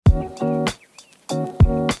Welcome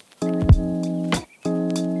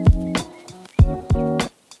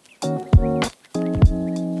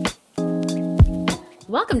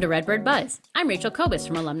to Redbird Buzz. I'm Rachel Kobus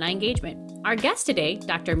from Alumni Engagement. Our guest today,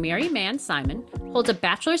 Dr. Manz Simon, holds a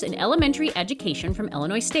bachelor's in elementary education from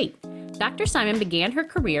Illinois State. Dr. Simon began her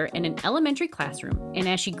career in an elementary classroom, and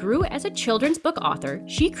as she grew as a children's book author,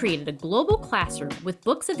 she created a global classroom with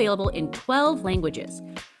books available in 12 languages.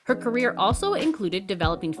 Her career also included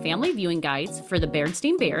developing family viewing guides for the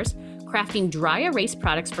Berenstain Bears, crafting dry erase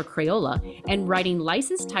products for Crayola, and writing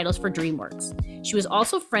licensed titles for DreamWorks. She was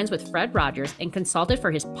also friends with Fred Rogers and consulted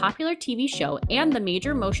for his popular TV show and the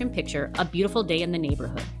major motion picture A Beautiful Day in the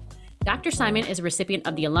Neighborhood. Dr. Simon is a recipient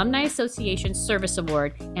of the Alumni Association Service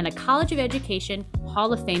Award and a College of Education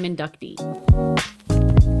Hall of Fame inductee.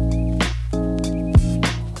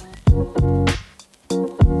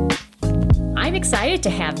 I'm excited to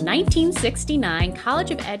have 1969 College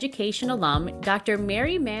of Education alum, Dr.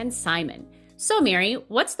 Manz Simon. So Mary,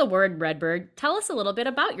 what's the word Redbird? Tell us a little bit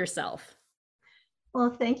about yourself. Well,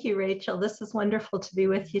 thank you, Rachel. This is wonderful to be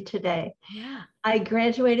with you today. Yeah. I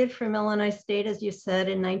graduated from Illinois State, as you said,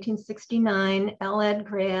 in 1969, LEd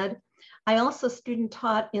grad. I also student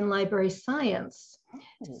taught in library science.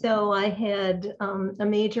 So I had a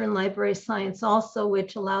major in library science also,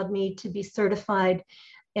 which allowed me to be certified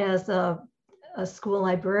as a school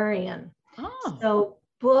librarian. Oh. So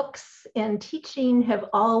books and teaching have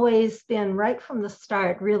always been, right from the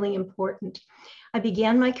start, really important. I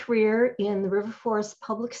began my career in the River Forest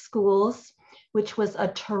Public Schools, which was a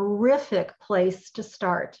terrific place to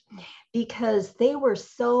start because they were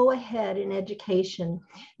so ahead in education.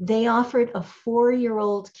 They offered a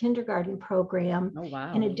 4-year-old kindergarten program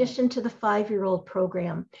in addition to the 5-year-old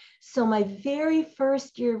program. So my very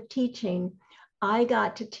first year of teaching, I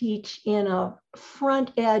got to teach in a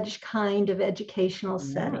front edge kind of educational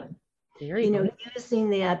setting, using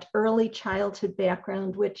that early childhood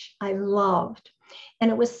background, which I loved.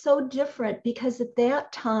 And it was so different because at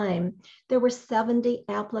that time, there were 70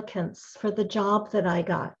 applicants for the job that I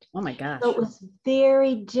got. Oh my gosh. So it was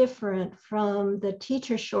very different from the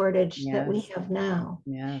teacher shortage that we have now.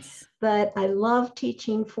 Yes. But I love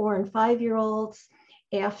teaching 4- and 5-year-olds.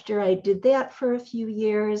 After I did that for a few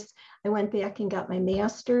years, I went back and got my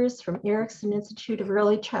master's from Erickson Institute of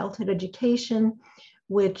Early Childhood Education,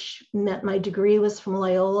 which meant my degree was from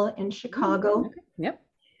Loyola in Chicago. Okay. Yep.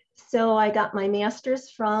 So I got my master's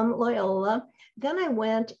from Loyola. Then I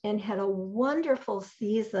went and had a wonderful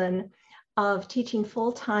season of teaching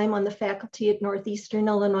full-time on the faculty at Northeastern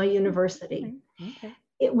Illinois University. Okay.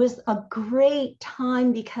 It was a great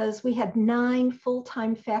time because we had 9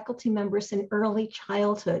 full-time faculty members in early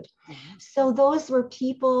childhood. So those were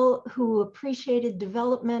people who appreciated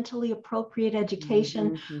developmentally appropriate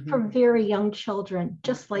education for very young children,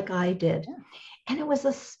 just like I did. Yeah. And it was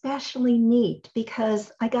especially neat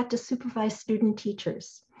because I got to supervise student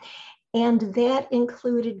teachers. And that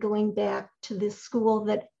included going back to the school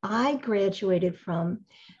that I graduated from,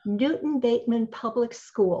 Newton Bateman Public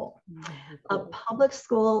School, a public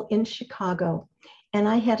school in Chicago. And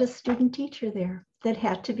I had a student teacher there that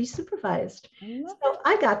had to be supervised. So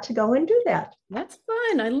I got to go and do that. That's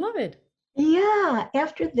fun. I love it. Yeah.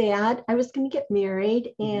 After that, I was going to get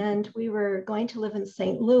married and we were going to live in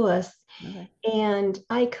St. Louis. Okay. And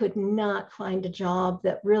I could not find a job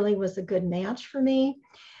that really was a good match for me.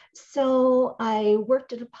 So I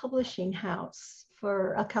worked at a publishing house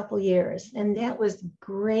for a couple years, and that was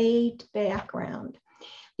great background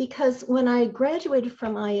because when I graduated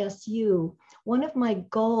from ISU, one of my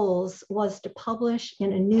goals was to publish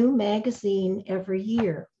in a new magazine every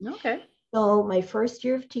year. Okay. So my first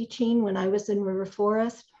year of teaching, when I was in River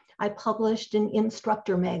Forest, I published an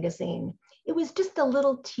instructor magazine. It was just a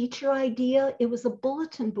little teacher idea. It was a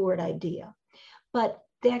bulletin board idea, but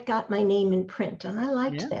that got my name in print, and I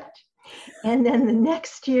liked that. And then the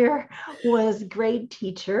next year was grade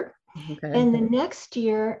teacher. Okay. And the next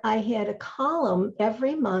year I had a column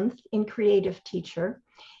every month in Creative Teacher.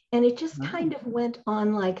 And it just kind of went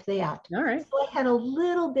on like that. All right. So I had a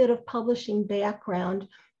little bit of publishing background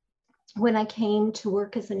when I came to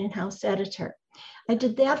work as an in-house editor. I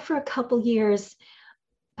did that for a couple years,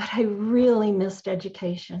 but I really missed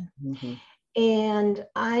education. And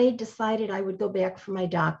I decided I would go back for my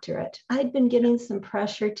doctorate. I'd been getting some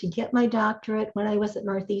pressure to get my doctorate when I was at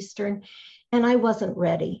Northeastern, and I wasn't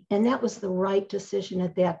ready. And that was the right decision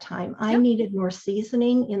at that time. I needed more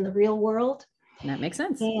seasoning in the real world. That makes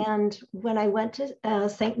sense. And when I went to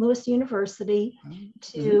St. Louis University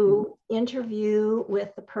to interview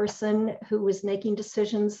with the person who was making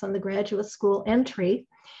decisions on the graduate school entry,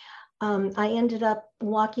 I ended up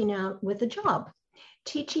walking out with a job.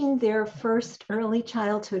 teaching their first early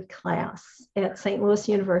childhood class at St. Louis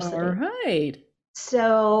University. All right.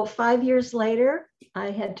 So 5 years later,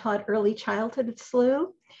 I had taught early childhood at SLU.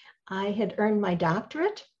 I had earned my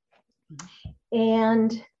doctorate.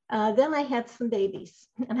 And then I had some babies,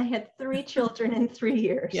 and I had 3 children in 3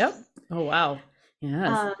 years. Yep. Oh, wow.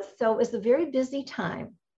 Yes. So it was a very busy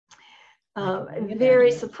time. A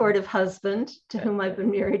very supportive husband to whom I've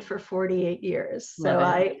been married for 48 years. So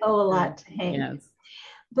I owe a lot to Hank. Yes.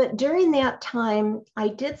 But during that time, I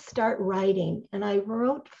did start writing, and I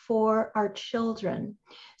wrote for our children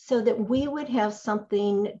so that we would have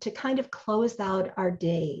something to kind of close out our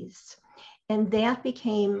days. And that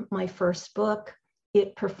became my first book.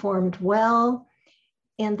 It performed well,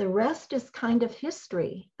 and the rest is kind of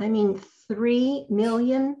history. I mean, 3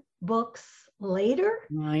 million books later.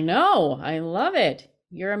 I know. I love it.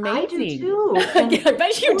 You're amazing. I do too. I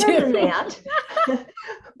bet you do. Than that.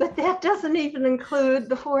 But that doesn't even include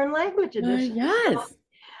the foreign language edition. Yes.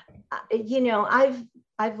 So,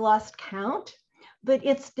 I've lost count, but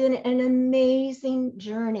it's been an amazing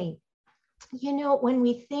journey. When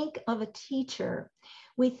we think of a teacher,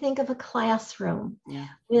 we think of a classroom. Yeah.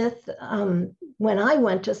 With when I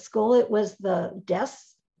went to school, it was the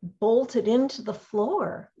desks bolted into the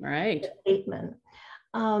floor. Right. Statement.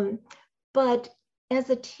 But as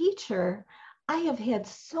a teacher, I have had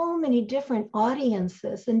so many different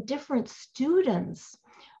audiences and different students,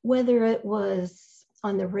 whether it was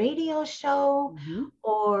on the radio show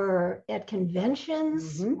or at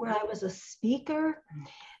conventions where I was a speaker.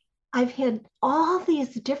 I've had all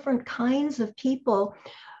these different kinds of people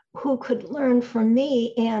who could learn from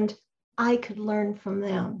me, and I could learn from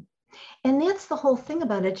them. And that's the whole thing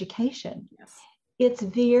about education. Yes. It's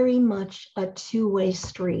very much a two-way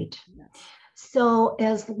street. Yes. So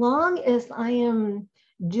as long as I am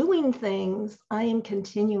doing things, I am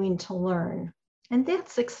continuing to learn. And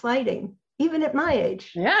that's exciting, even at my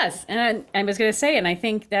age. Yes. And I was going to say, and I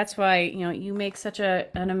think that's why, you make such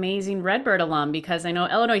an amazing Redbird alum, because I know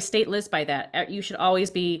Illinois State lives by that. You should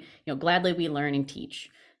always be, gladly we learn and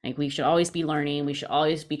teach. Like, we should always be learning. We should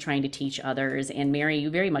always be trying to teach others. And Mary, you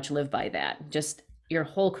very much live by that. Just your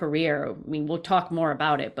whole career. I mean, we'll talk more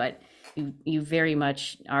about it, but you very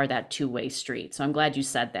much are that two-way street. So I'm glad you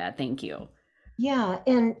said that. Thank you. Yeah.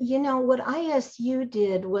 And what ISU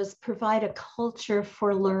did was provide a culture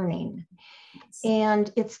for learning.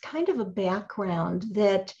 And it's kind of a background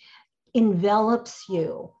that envelops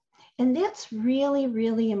you. And that's really,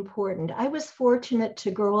 really important. I was fortunate to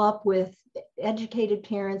grow up with educated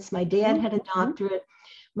parents. My dad had a doctorate.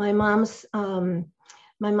 My mom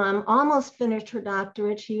almost finished her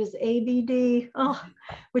doctorate. She was ABD,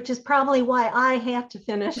 which is probably why I have to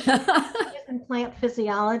finish. In plant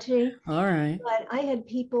physiology. All right. But I had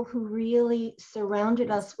people who really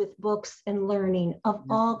surrounded us with books and learning of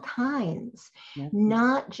all kinds,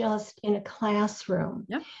 not just in a classroom,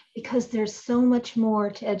 because there's so much more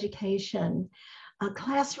to education. A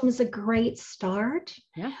classroom is a great start,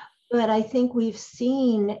 but I think we've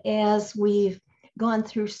seen, as we've gone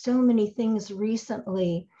through so many things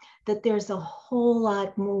recently, that there's a whole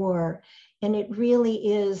lot more. And it really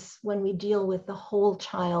is when we deal with the whole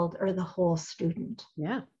child or the whole student.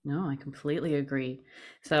 Yeah, no, I completely agree.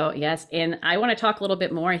 So yes, and I want to talk a little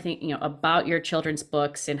bit more, I think, about your children's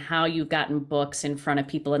books and how you've gotten books in front of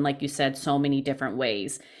people. And like you said, so many different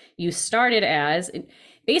ways. You started as,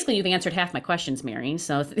 basically you've answered half my questions, Mary.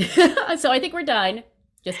 So, so I think we're done.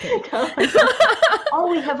 Just kidding. Oh,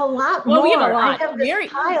 we have a lot more. Well, we have a lot. I have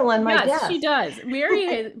this pile on my desk. Yes, she does.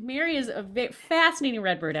 Mary is a very fascinating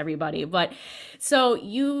Redbird, everybody. But so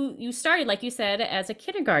you started, like you said, as a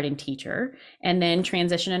kindergarten teacher, and then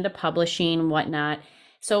transitioned into publishing and whatnot.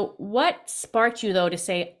 So what sparked you, though, to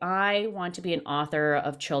say, I want to be an author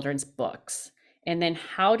of children's books? And then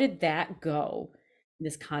how did that go?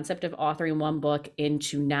 This concept of authoring one book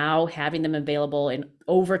into now having them available in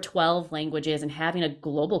over 12 languages and having a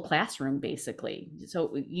global classroom, basically.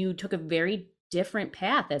 So you took a very different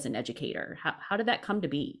path as an educator. How did that come to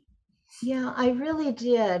be? Yeah, I really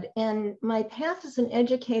did. And my path as an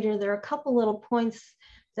educator, there are a couple little points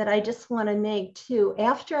that I just want to make too.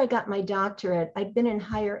 After I got my doctorate, I'd been in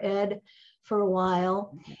higher ed for a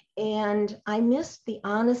while, and I missed the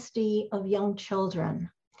honesty of young children.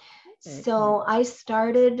 So I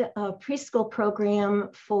started a preschool program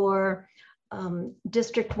for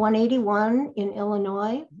District 181 in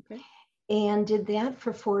Illinois, and did that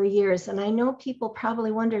for 4 years. And I know people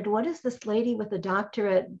probably wondered, what is this lady with a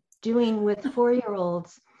doctorate doing with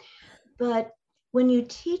 4-year-olds? But when you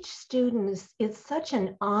teach students, it's such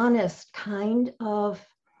an honest kind of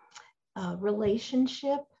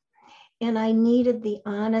relationship. And I needed the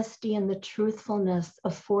honesty and the truthfulness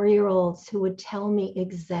of 4-year-olds who would tell me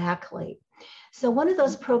exactly. So one of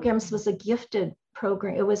those programs was a gifted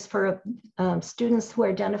program. It was for students who are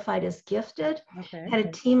identified as gifted. Okay. Had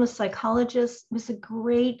a team of psychologists. It was a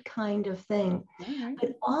great kind of thing. Right.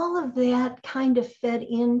 But all of that kind of fed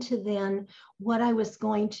into then what I was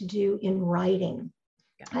going to do in writing.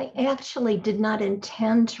 I actually did not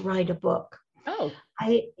intend to write a book. Oh.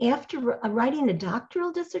 After writing a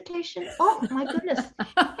doctoral dissertation, oh my goodness,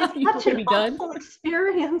 it's such an awful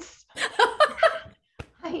experience.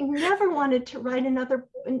 I never wanted to write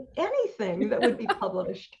anything that would be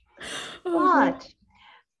published, but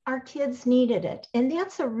our kids needed it. And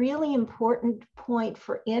that's a really important point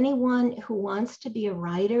for anyone who wants to be a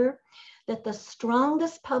writer, that the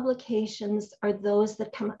strongest publications are those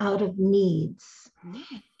that come out of needs.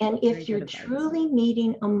 And if you're truly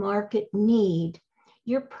meeting a market need,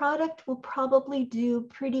 your product will probably do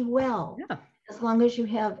pretty well, as long as you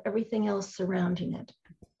have everything else surrounding it.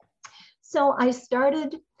 So I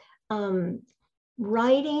started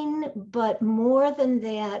writing, but more than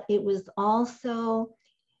that, it was also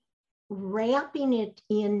wrapping it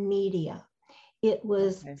in media. It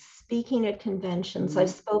was speaking at conventions. I've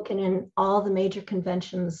spoken in all the major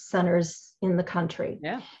convention centers in the country.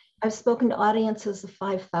 I've spoken to audiences of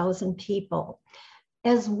 5,000 people,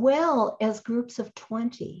 as well as groups of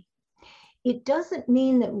 20. It doesn't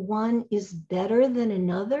mean that one is better than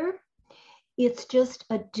another. It's just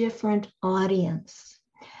a different audience.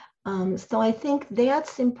 So I think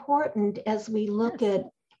that's important as we look at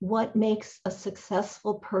what makes a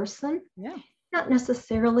successful person. Not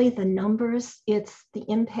necessarily the numbers, it's the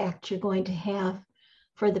impact you're going to have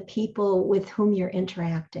for the people with whom you're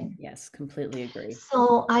interacting. Yes, completely agree.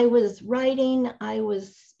 So I was writing, I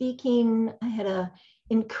was speaking, I had an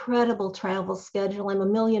incredible travel schedule. I'm a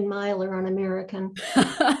million miler on American.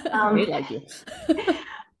 We like you.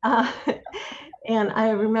 And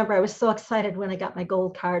I remember I was so excited when I got my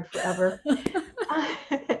gold card forever.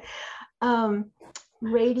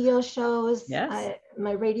 Radio shows.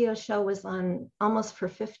 My radio show was on almost for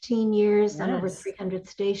 15 years on over 300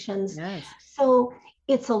 stations. So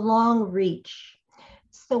it's a long reach.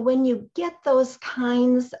 So when you get those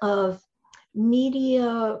kinds of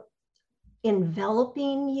media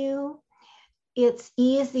enveloping you, it's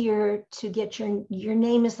easier to get your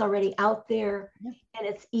name is already out there, and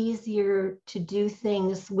it's easier to do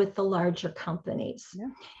things with the larger companies.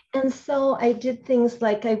 And so I did things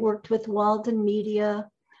like I worked with Walden Media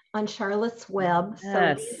on Charlotte's Web.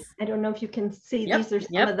 So I don't know if you can see, these are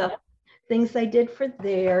some of the things I did for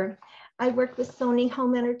there. I worked with Sony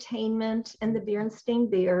Home Entertainment and the Berenstain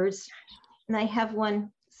Bears, and I have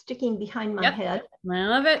one sticking behind my head. I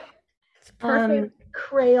love it. It's perfect.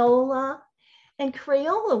 Crayola. And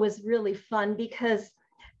Crayola was really fun because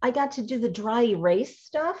I got to do the dry erase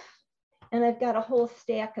stuff, and I've got a whole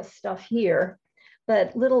stack of stuff here,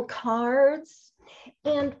 but little cards.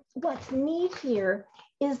 And what's neat here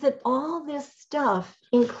is that all this stuff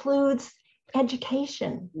includes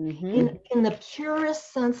education in the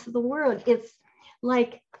purest sense of the word. It's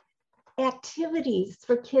like activities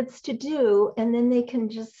for kids to do, and then they can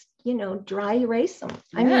just, dry erase them.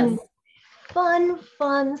 I mean,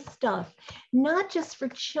 fun stuff, not just for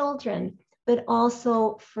children, but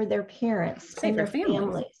also for their parents and their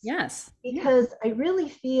families. Because I really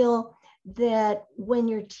feel that when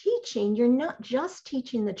you're teaching, you're not just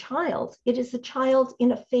teaching the child, it is a child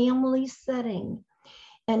in a family setting.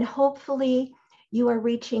 And hopefully you are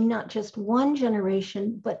reaching not just one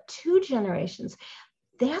generation, but 2 generations.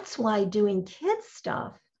 That's why doing kids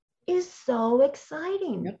stuff is so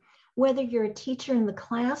exciting. Whether you're a teacher in the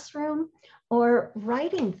classroom or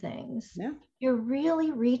writing things, you're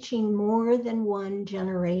really reaching more than one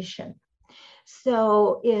generation.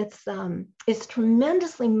 So it's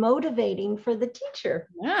tremendously motivating for the teacher.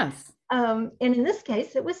 And in this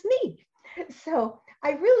case, it was me. So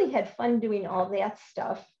I really had fun doing all that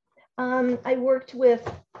stuff. I worked with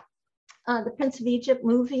the Prince of Egypt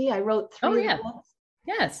movie. I wrote 3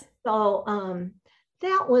 books. So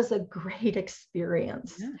that was a great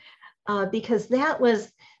experience because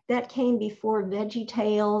that came before Veggie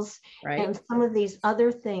Tales and some of these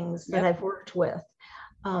other things that I've worked with.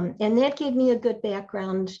 And that gave me a good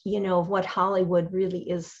background, of what Hollywood really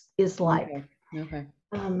is like.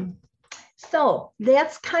 So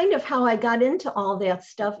that's kind of how I got into all that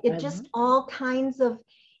stuff. It just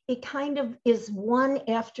it kind of is one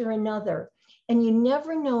after another. And you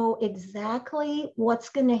never know exactly what's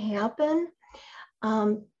going to happen.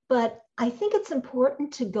 But I think it's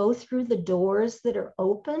important to go through the doors that are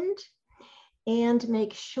opened and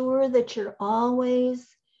make sure that you're always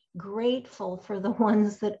grateful for the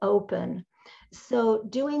ones that open. So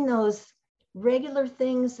doing those regular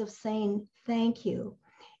things of saying thank you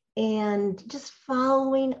and just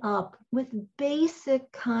following up with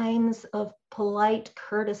basic kinds of polite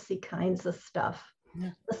courtesy kinds of stuff.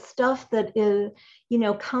 Yeah. The stuff that is,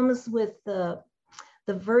 comes with the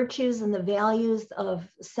virtues and the values of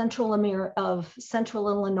Central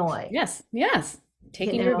Illinois. Yes, yes.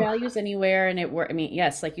 Taking your values anywhere and I mean,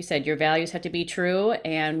 yes, like you said, your values have to be true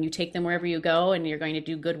and you take them wherever you go and you're going to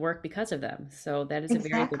do good work because of them. So that is a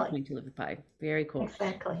very good point to live by. Very cool.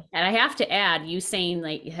 Exactly. And I have to add, you saying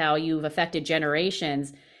like how you've affected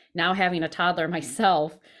generations, now having a toddler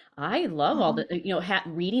myself, I love all the,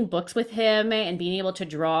 reading books with him and being able to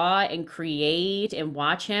draw and create and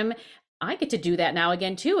watch him. I get to do that now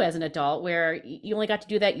again too as an adult, where you only got to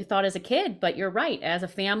do that you thought as a kid, but you're right. As a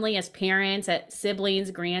family, as parents, as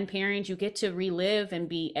siblings, grandparents, you get to relive and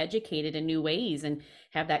be educated in new ways and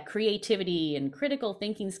have that creativity and critical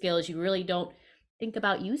thinking skills you really don't think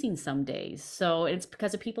about using some days. So it's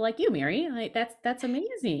because of people like you, Mary. Like, that's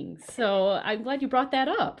amazing. So I'm glad you brought that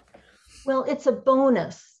up. Well, it's a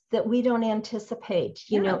bonus that we don't anticipate,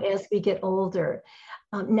 as we get older.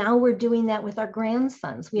 Now we're doing that with our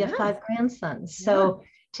grandsons. We have 5 grandsons. So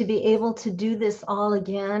to be able to do this all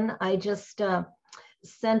again, I just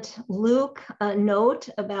sent Luke a note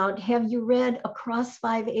about, have you read Across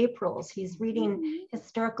 5 Aprils? He's reading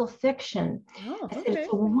historical fiction. I said,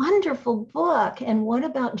 it's a wonderful book. And what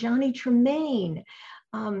about Johnny Tremaine?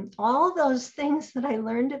 All those things that I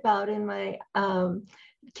learned about in my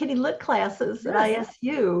Kitty Lit classes at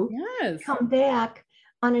ISU come back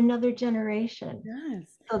on another generation. Yes.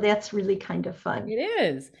 So that's really kind of fun. It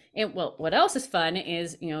is. And well, what else is fun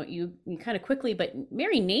is, you kind of quickly, but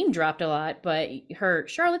Mary name dropped a lot, but her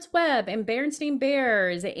Charlotte's Web and Berenstain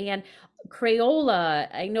Bears and Crayola.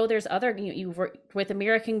 I know there's other, you've worked with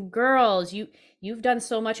American Girls. You've done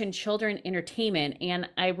so much in children entertainment. And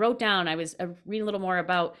I wrote down, I was reading a little more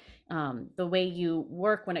about the way you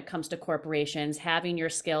work when it comes to corporations, having your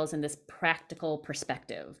skills in this practical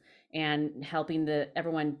perspective and helping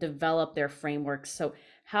everyone develop their frameworks. So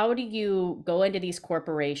how do you go into these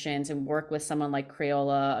corporations and work with someone like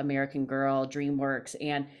Crayola, American Girl, DreamWorks,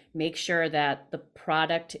 and make sure that the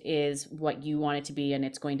product is what you want it to be and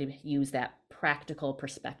it's going to use that practical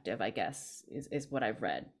perspective, I guess, is what I've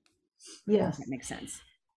read. Yes. That makes sense.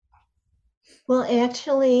 Well,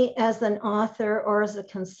 actually, as an author or as a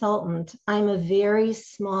consultant, I'm a very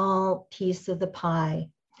small piece of the pie.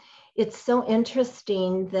 It's so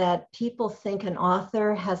interesting that people think an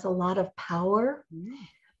author has a lot of power,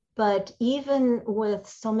 but even with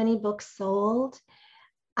so many books sold,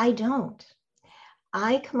 I don't.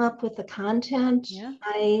 I come up with the content.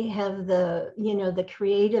 I have the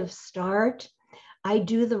creative start. I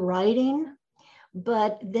do the writing,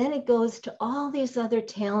 but then it goes to all these other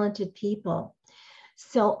talented people.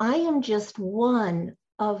 So I am just one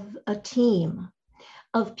of a team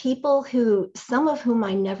of people some of whom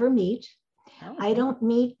I never meet. I don't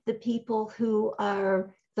meet the people who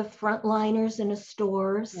are the frontliners in a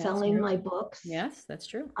store selling my books. Yes, that's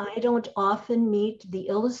true. I don't often meet the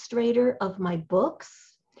illustrator of my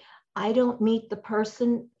books. I don't meet the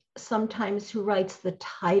person sometimes who writes the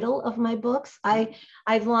title of my books.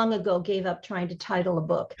 I've long ago gave up trying to title a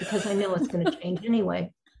book because I know it's going to change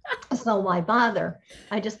anyway. So why bother?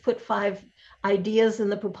 I just put 5 ideas in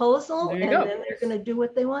the proposal and then they're going to do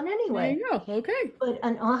what they want anyway. There you go. Okay. But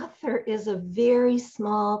an author is a very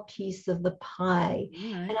small piece of the pie.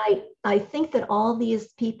 And I think that all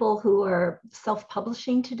these people who are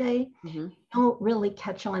self-publishing today don't really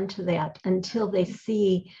catch on to that until they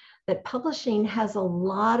see that publishing has a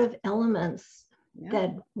lot of elements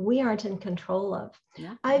that we aren't in control of.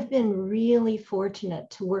 I've been really fortunate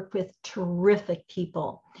to work with terrific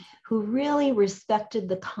people who really respected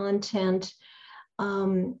the content.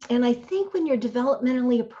 And I think when you're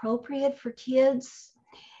developmentally appropriate for kids,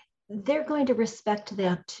 they're going to respect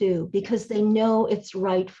that too, because they know it's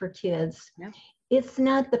right for kids. It's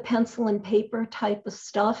not the pencil and paper type of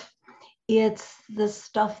stuff. It's the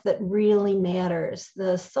stuff that really matters,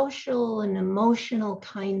 the social and emotional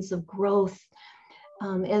kinds of growth.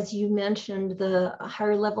 As you mentioned, the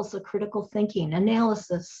higher levels of critical thinking,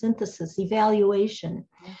 analysis, synthesis, evaluation,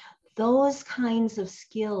 those kinds of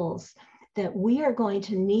skills that we are going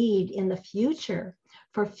to need in the future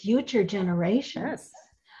for future generations.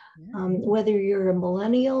 Whether you're a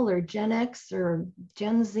millennial or Gen X or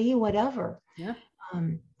Gen Z, whatever.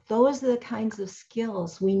 Those are the kinds of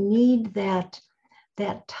skills we need, that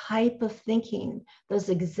type of thinking, those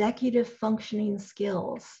executive functioning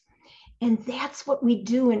skills. And that's what we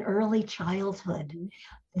do in early childhood.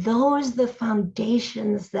 Those are the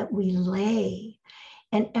foundations that we lay,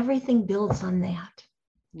 and everything builds on that.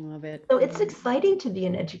 Love it. So it's exciting to be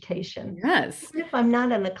in education. Yes. Even if I'm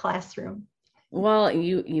not in a classroom. Well,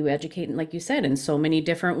 you educate, like you said, in so many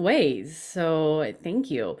different ways. So thank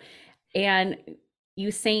you. And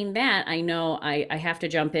you saying that, I know I have to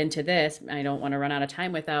jump into this. I don't want to run out of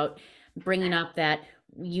time without bringing up that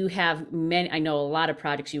you have many, I know a lot of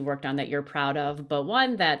projects you worked on that you're proud of, but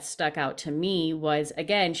one that stuck out to me was,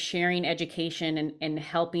 again, sharing education and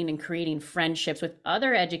helping and creating friendships with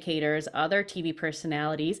other educators, other TV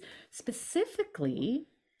personalities, specifically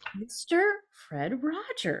Mr. Fred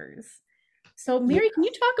Rogers. So Mary, can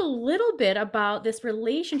you talk a little bit about this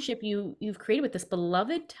relationship you've created with this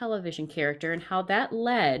beloved television character and how that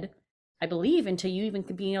led, I believe, into you even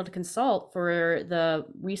being able to consult for the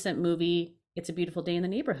recent movie It's a Beautiful Day in the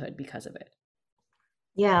Neighborhood because of it?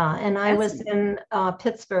 Yeah, and I was in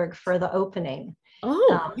Pittsburgh for the opening.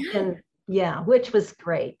 Oh, yeah. And yeah, which was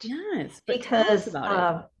great. Yes, but tell us Because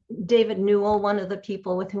about David Newell, one of the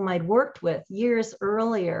people with whom I'd worked with years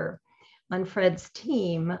earlier on Fred's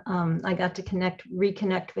team, I got to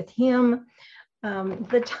reconnect with him.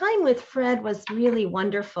 The time with Fred was really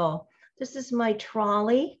wonderful. This is my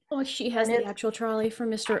trolley. Oh, she has the actual trolley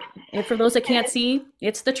from Mr. And for those that can't see,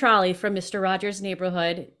 it's the trolley from Mr. Rogers'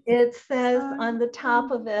 Neighborhood. It says on the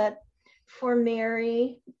top of it, "For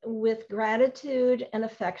Mary, with gratitude and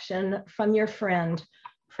affection from your friend,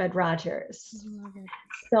 Fred Rogers."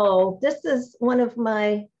 So this is one of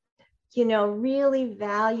my, really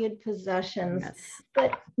valued possessions. Yes.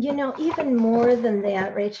 But, even more than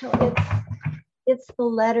that, Rachel, it's the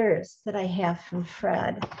letters that I have from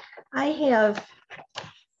Fred. I have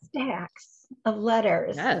stacks of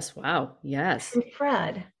letters. Yes, wow, yes. From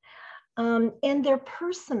Fred. And they're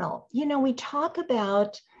personal. We talk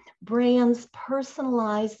about brands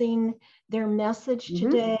personalizing their message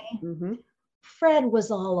today. Fred was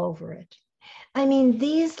all over it. I mean,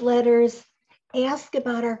 these letters ask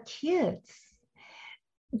about our kids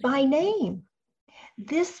by name.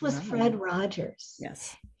 This was Fred Rogers.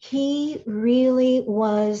 Yes. He really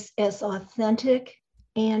was as authentic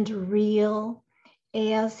and real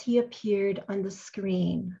as he appeared on the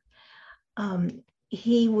screen.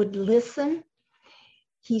 He would listen.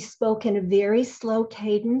 He spoke in a very slow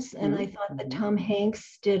cadence, and I thought that Tom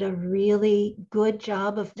Hanks did a really good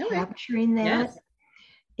job of capturing that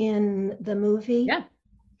in the movie. Yeah.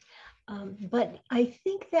 But I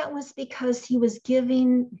think that was because he was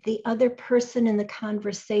giving the other person in the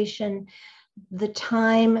conversation the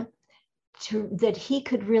time that he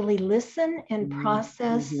could really listen and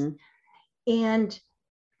process, and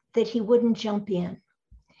that he wouldn't jump in.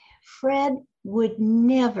 Fred would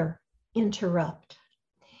never interrupt.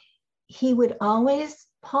 He would always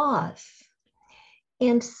pause.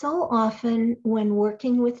 And so often when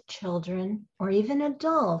working with children or even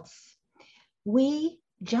adults, we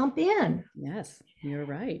jump in. Yes, you're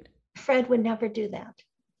right. Fred would never do that.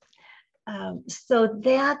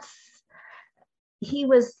 He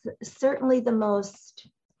was certainly the most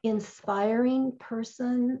inspiring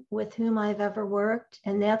person with whom I've ever worked,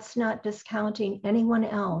 and that's not discounting anyone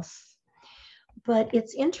else. But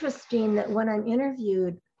it's interesting that when I'm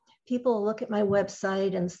interviewed, people look at my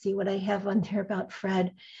website and see what I have on there about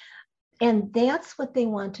Fred, and that's what they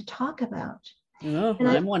want to talk about. Oh, and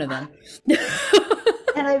I'm one of them.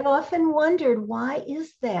 And I've often wondered, why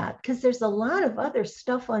is that? Because there's a lot of other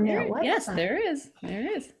stuff on that website. Yes, there is.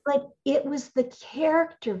 There is. But it was the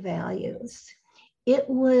character values. It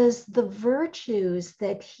was the virtues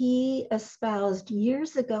that he espoused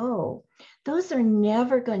years ago. Those are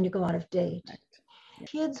never going to go out of date. Right.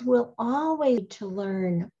 Kids will always need to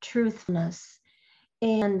learn truthfulness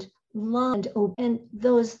and love and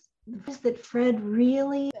those that Fred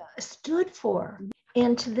really stood for.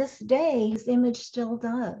 And to this day, his image still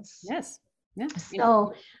does. Yes. Yeah.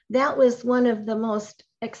 So that was one of the most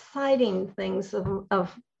exciting things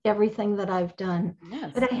of everything that I've done.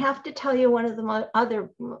 Yes. But I have to tell you, one of the other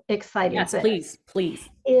exciting things. Please.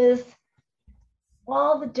 Is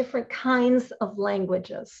all the different kinds of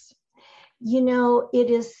languages. It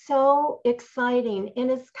is so exciting, and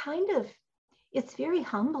it's very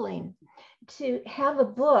humbling to have a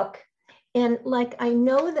book. And I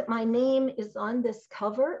know that my name is on this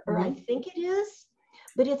cover, or I think it is,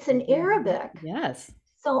 but it's in Arabic. Yes.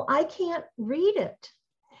 So I can't read it.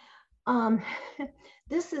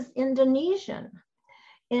 This is Indonesian.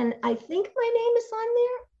 And I think my name is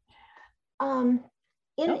on there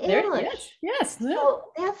in English. Yes.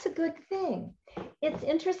 So that's a good thing. It's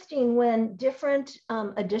interesting when different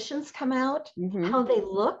editions come out, how they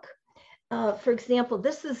look. For example,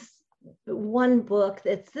 this is one book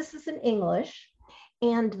this is in English,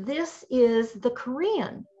 and this is the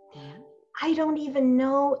Korean. I don't even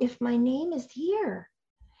know if my name is here.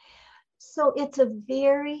 So it's a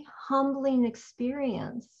very humbling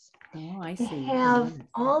experience to have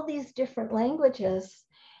all these different languages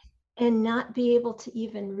and not be able to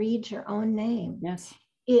even read your own name. Yes.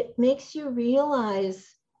 It makes you realize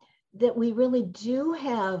that we really do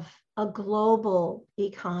have a global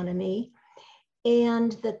economy,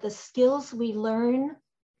 and that the skills we learn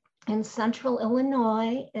in Central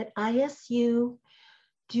Illinois at ISU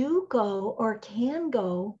do go or can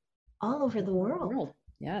go all over the world.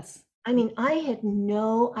 Yes. I mean, I had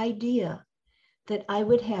no idea that I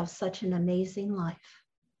would have such an amazing life.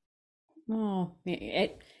 Oh,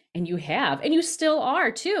 and you have, and you still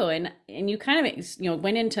are too. And you kind of,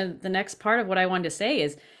 went into the next part of what I wanted to say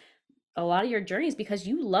is a lot of your journey is because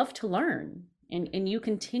you love to learn, and you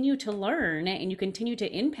continue to learn, and you continue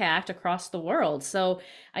to impact across the world. So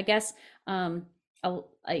I guess,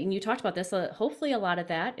 and you talked about this, hopefully a lot of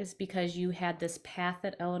that is because you had this path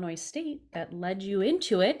at Illinois State that led you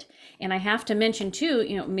into it. And I have to mention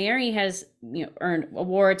too, Mary has earned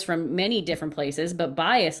awards from many different places, but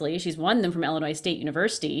biasly, she's won them from Illinois State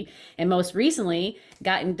University, and most recently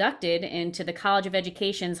got inducted into the College of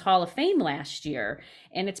Education's Hall of Fame last year.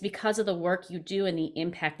 And it's because of the work you do and the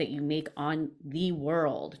impact that you make on the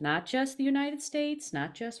world, not just the United States,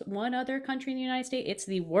 not just one other country in the United States, it's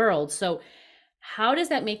the world. So how does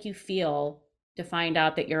that make you feel to find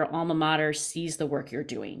out that your alma mater sees the work you're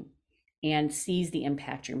doing and sees the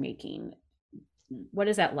impact you're making? What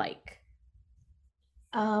is that like?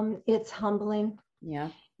 It's humbling. Yeah.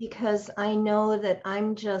 Because I know that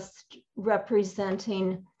I'm just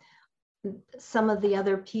representing some of the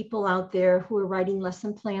other people out there who are writing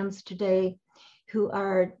lesson plans today, who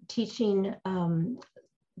are teaching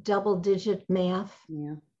double-digit math.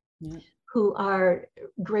 Yeah. Who are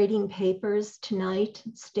grading papers tonight,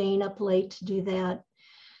 staying up late to do that.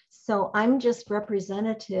 So I'm just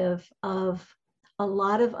representative of a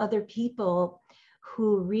lot of other people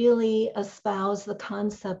who really espouse the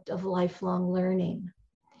concept of lifelong learning,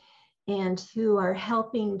 and who are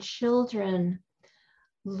helping children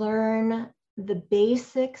learn the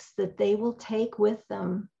basics that they will take with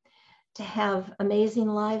them to have amazing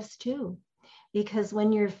lives too. Because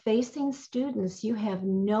when you're facing students, you have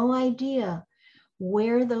no idea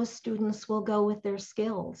where those students will go with their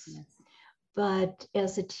skills. Yes. But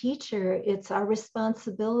as a teacher, it's our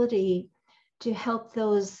responsibility to help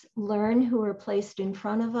those learn who are placed in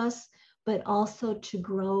front of us, but also to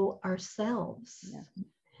grow ourselves. Yeah.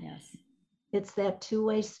 Yes. It's that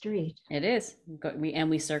two-way street. It is.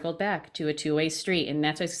 We circled back to a two-way street. And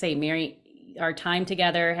that's what I say, Mary, our time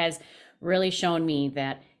together has really shown me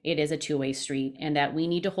that it is a two-way street, and that we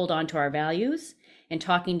need to hold on to our values. And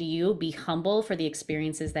talking to you, be humble for the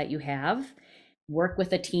experiences that you have, work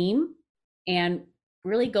with a team, and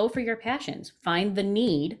really go for your passions. Find the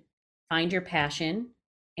need, find your passion,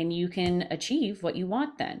 and you can achieve what you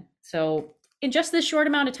want then. So in just this short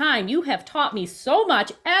amount of time, you have taught me so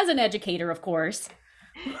much as an educator, of course.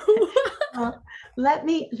 Let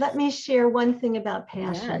me share one thing about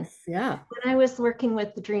passion. Yes, yeah. When I was working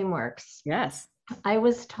with the DreamWorks, yes, I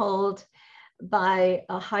was told by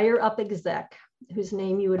a higher up exec, whose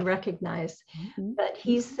name you would recognize, but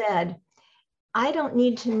he said, I don't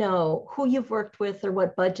need to know who you've worked with or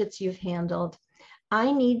what budgets you've handled.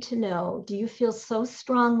 I need to know, do you feel so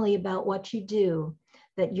strongly about what you do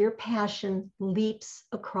that your passion leaps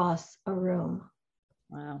across a room?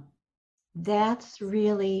 Wow. That's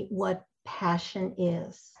really what passion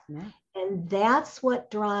is. Yeah. And that's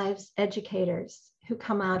what drives educators who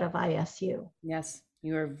come out of ISU. Yes,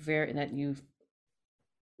 you are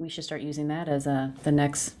we should start using that as the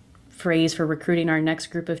next phrase for recruiting our next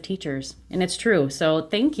group of teachers. And it's true. So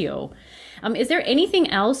thank you. Is there anything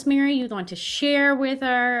else, Mary, you'd want to share with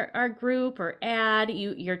our group or add?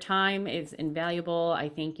 Your time is invaluable. I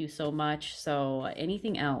thank you so much. So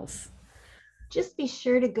anything else? Just be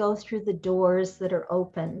sure to go through the doors that are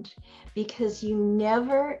opened, because you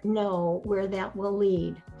never know where that will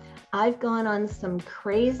lead. I've gone on some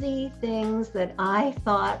crazy things that I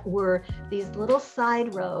thought were these little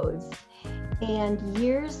side roads, and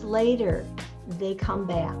years later, they come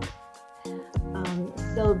back.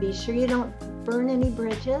 So be sure you don't burn any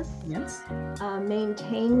bridges. Yes.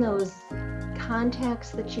 Maintain those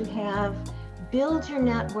contacts that you have, build your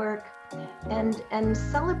network, and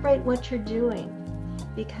celebrate what you're doing.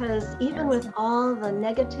 Because even with all the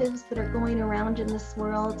negatives that are going around in this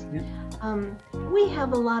world, we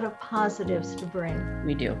have a lot of positives to bring.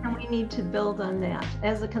 We do. And we need to build on that.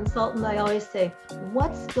 As a consultant, I always say,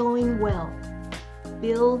 what's going well?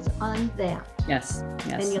 build on that. Yes.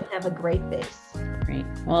 And you'll have a great base. Great.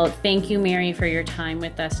 Well, thank you, Mary, for your time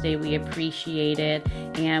with us today. We appreciate it.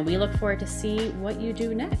 And we look forward to see what you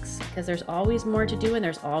do next, because there's always more to do and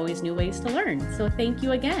there's always new ways to learn. So thank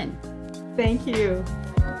you again. Thank you.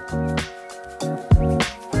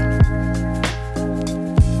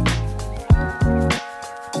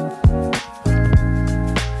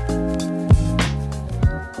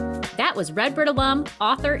 That was Redbird alum,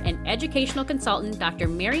 author, and educational consultant, Dr.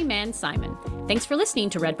 Mary Manz Simon. Thanks for listening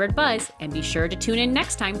to Redbird Buzz, and be sure to tune in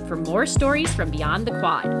next time for more stories from beyond the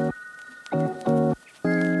quad.